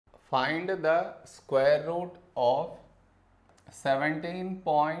Find the square root of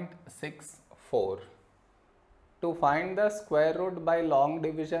 17.64. To find the square root by long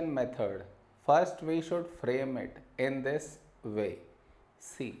division method, first we should frame it in this way.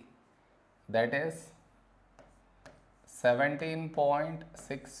 See, that is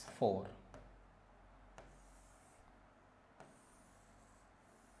 17.64.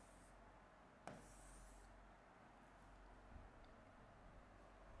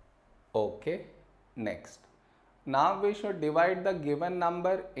 Okay, next. Now we should divide the given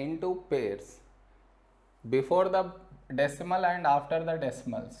number into pairs before the decimal and after the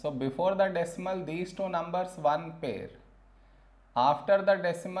decimal. So before the decimal these two numbers one pair. After the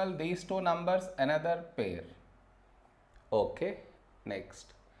decimal these two numbers another pair. Okay,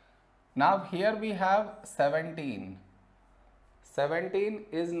 next. Now here we have 17. 17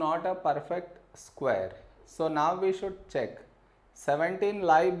 is not a perfect square. So now we should check 17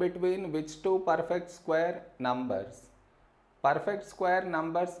 lie between which two perfect square numbers. Perfect square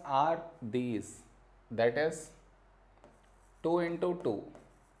numbers are these, that is 2 into 2,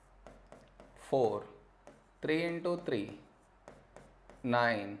 4, 3 into 3,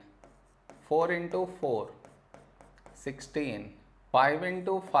 9, 4 into 4, 16, 5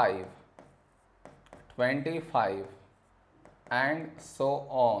 into 5, 25, and so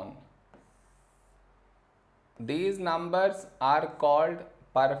on. These numbers are called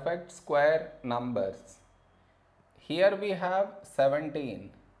perfect square numbers. Here we have 17.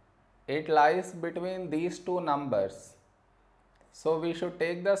 It lies between these two numbers. So we should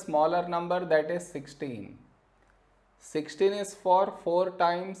take the smaller number, that is 16. 16 is for 4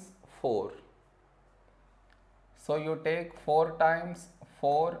 times 4. So you take 4 times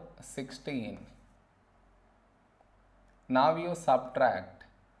 4, 16. Now you subtract.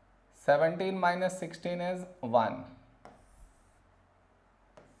 17 minus 16 is 1.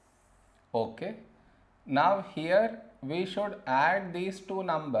 Okay. Now here we should add these two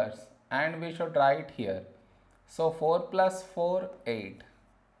numbers and we should write here. So 4 plus 4, 8.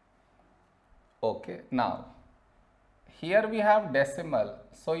 Okay. Now here we have decimal.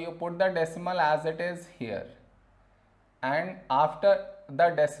 So you put the decimal as it is here. And after the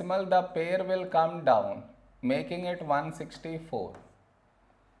decimal the pair will come down, making it 164.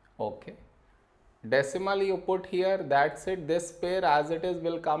 Okay, decimal you put here, that's it. This pair as it is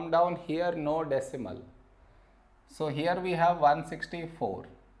will come down here, no decimal. So here we have 164.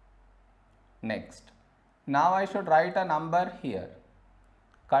 Next, now I should write a number here.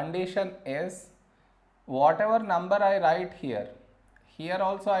 Condition is whatever number I write here, here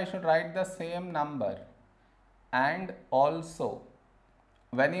also I should write the same number. And also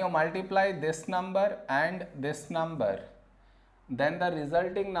when you multiply this number and this number, then the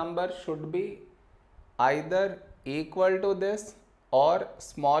resulting number should be either equal to this or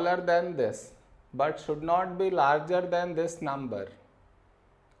smaller than this, but should not be larger than this number.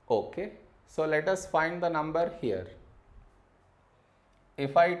 Okay, so let us find the number here.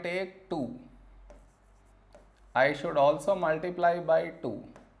 If I take 2, I should also multiply by 2.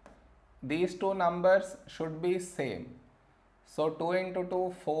 These two numbers should be same. So 2 into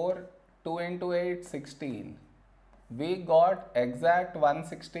 2, 4, 2 into 8, 16. We got exact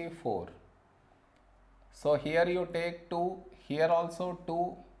 164. So here you take 2, here also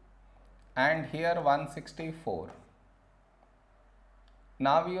 2, and here 164.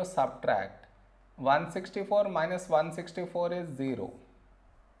 Now you subtract. 164 minus 164 is 0.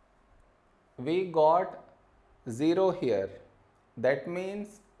 We got 0 here. That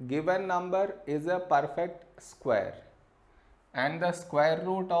means given number is a perfect square. And the square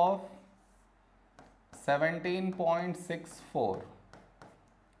root of 17.64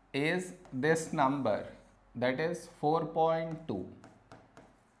 is this number, that is 4.2.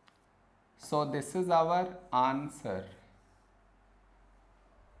 So this is our answer.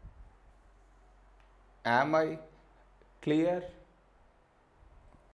 Am I clear?